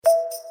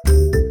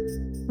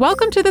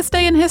Welcome to This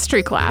Day in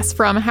History class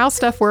from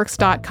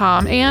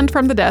HowStuffWorks.com and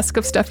from the desk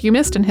of Stuff You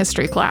Missed in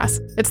History class.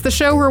 It's the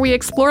show where we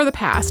explore the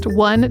past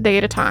one day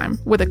at a time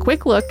with a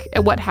quick look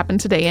at what happened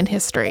today in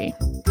history.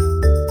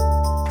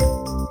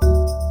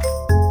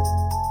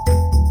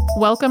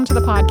 Welcome to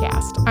the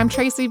podcast. I'm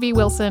Tracy V.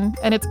 Wilson,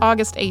 and it's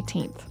August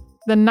 18th.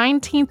 The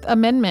 19th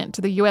Amendment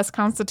to the U.S.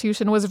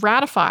 Constitution was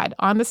ratified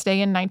on this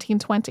day in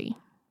 1920.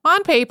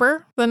 On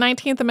paper, the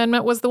 19th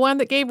Amendment was the one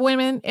that gave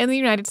women in the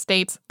United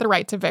States the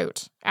right to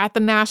vote at the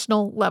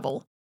national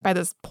level. By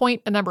this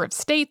point, a number of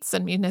states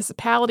and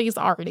municipalities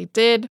already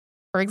did.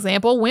 For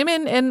example,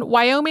 women in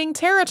Wyoming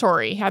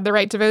Territory had the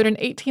right to vote in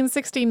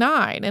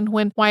 1869, and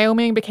when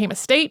Wyoming became a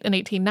state in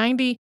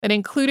 1890, it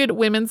included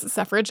women's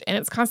suffrage in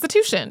its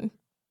constitution.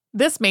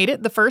 This made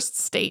it the first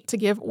state to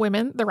give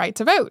women the right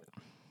to vote.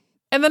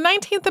 And the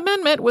 19th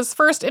Amendment was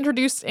first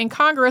introduced in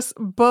Congress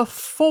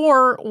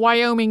before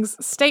Wyoming's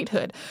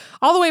statehood,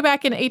 all the way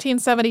back in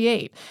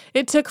 1878.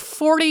 It took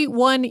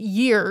 41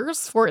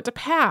 years for it to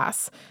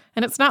pass,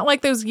 and it's not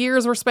like those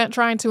years were spent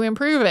trying to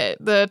improve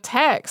it. The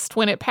text,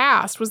 when it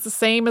passed, was the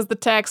same as the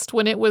text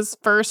when it was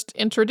first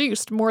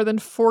introduced more than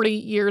 40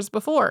 years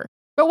before.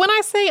 But when I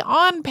say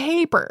on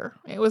paper,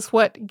 it was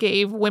what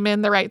gave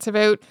women the right to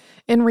vote,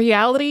 in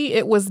reality,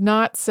 it was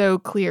not so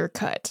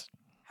clear-cut.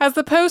 As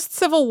the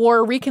post-Civil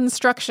War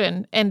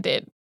Reconstruction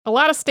ended, a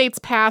lot of states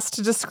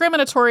passed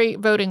discriminatory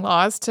voting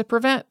laws to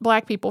prevent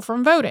Black people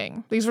from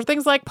voting. These were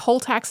things like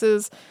poll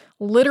taxes,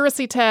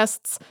 literacy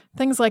tests,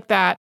 things like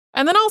that.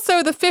 And then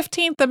also the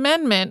 15th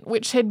Amendment,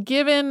 which had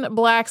given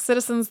Black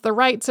citizens the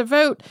right to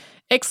vote,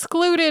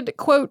 excluded,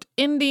 quote,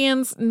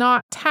 Indians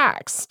not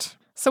taxed.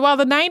 So while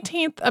the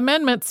 19th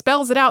Amendment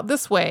spells it out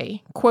this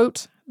way,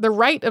 quote, the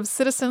right of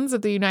citizens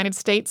of the United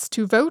States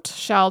to vote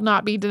shall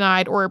not be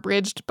denied or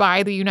abridged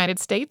by the United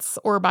States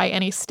or by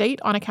any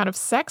state on account of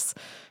sex.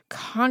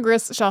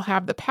 Congress shall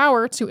have the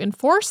power to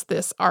enforce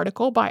this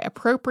article by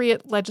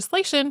appropriate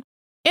legislation.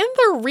 In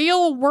the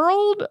real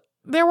world,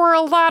 there were a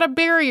lot of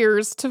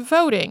barriers to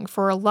voting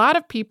for a lot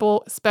of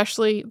people,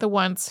 especially the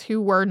ones who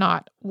were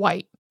not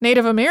white.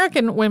 Native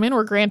American women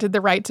were granted the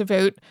right to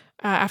vote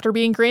after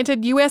being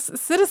granted U.S.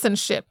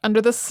 citizenship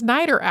under the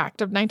Snyder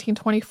Act of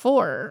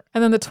 1924.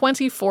 And then the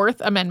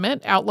 24th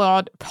Amendment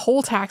outlawed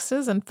poll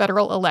taxes in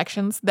federal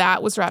elections.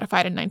 That was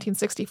ratified in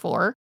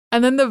 1964.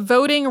 And then the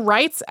Voting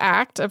Rights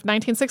Act of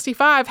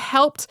 1965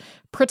 helped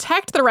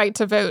protect the right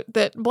to vote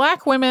that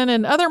Black women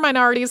and other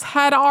minorities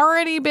had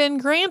already been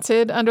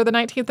granted under the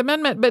 19th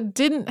Amendment but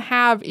didn't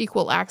have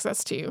equal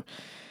access to.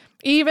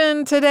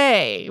 Even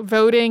today,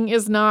 voting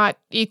is not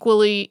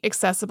equally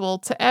accessible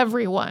to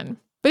everyone.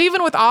 But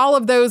even with all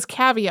of those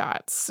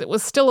caveats, it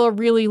was still a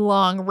really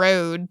long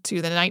road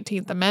to the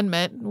 19th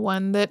Amendment,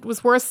 one that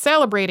was worth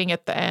celebrating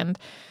at the end.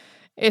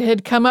 It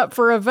had come up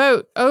for a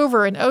vote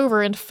over and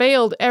over and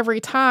failed every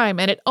time,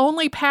 and it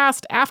only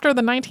passed after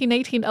the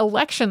 1918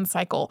 election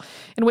cycle,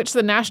 in which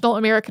the National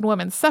American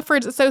Women's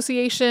Suffrage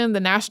Association, the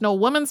National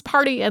Women's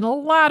Party, and a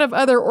lot of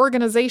other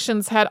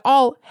organizations had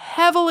all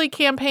heavily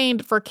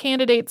campaigned for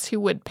candidates who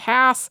would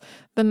pass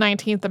the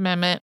 19th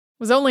Amendment.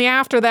 It was only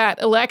after that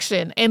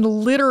election and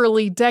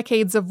literally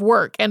decades of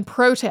work and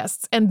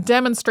protests and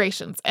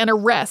demonstrations and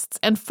arrests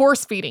and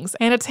force feedings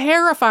and a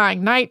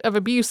terrifying night of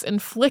abuse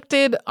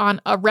inflicted on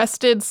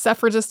arrested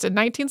suffragists in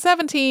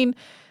 1917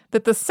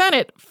 that the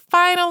Senate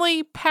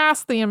finally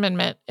passed the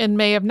amendment in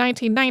May of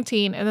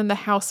 1919, and then the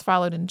House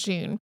followed in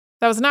June.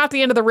 That was not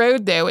the end of the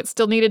road, though. It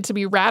still needed to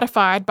be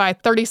ratified by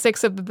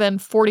 36 of the then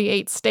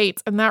 48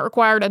 states, and that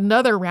required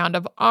another round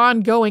of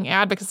ongoing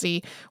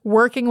advocacy,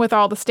 working with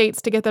all the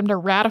states to get them to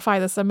ratify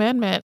this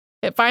amendment.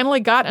 It finally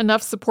got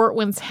enough support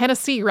when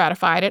Tennessee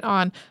ratified it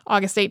on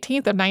August 18th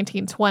of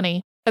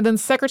 1920, and then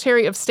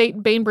Secretary of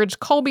State Bainbridge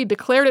Colby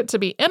declared it to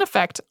be in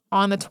effect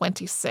on the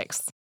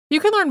 26th. You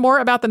can learn more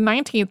about the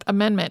 19th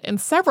Amendment in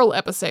several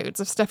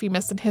episodes of Stuff You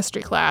Missed in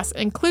History class,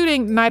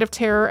 including Night of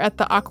Terror at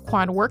the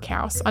Occoquan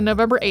Workhouse on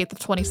November 8th of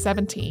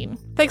 2017.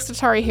 Thanks to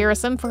Tari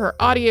Harrison for her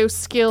audio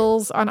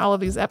skills on all of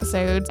these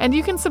episodes, and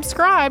you can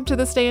subscribe to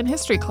This Day in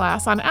History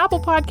class on Apple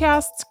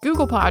Podcasts,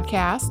 Google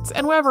Podcasts,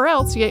 and wherever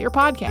else you get your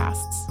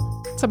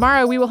podcasts.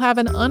 Tomorrow we will have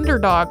an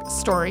underdog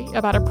story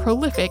about a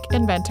prolific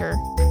inventor.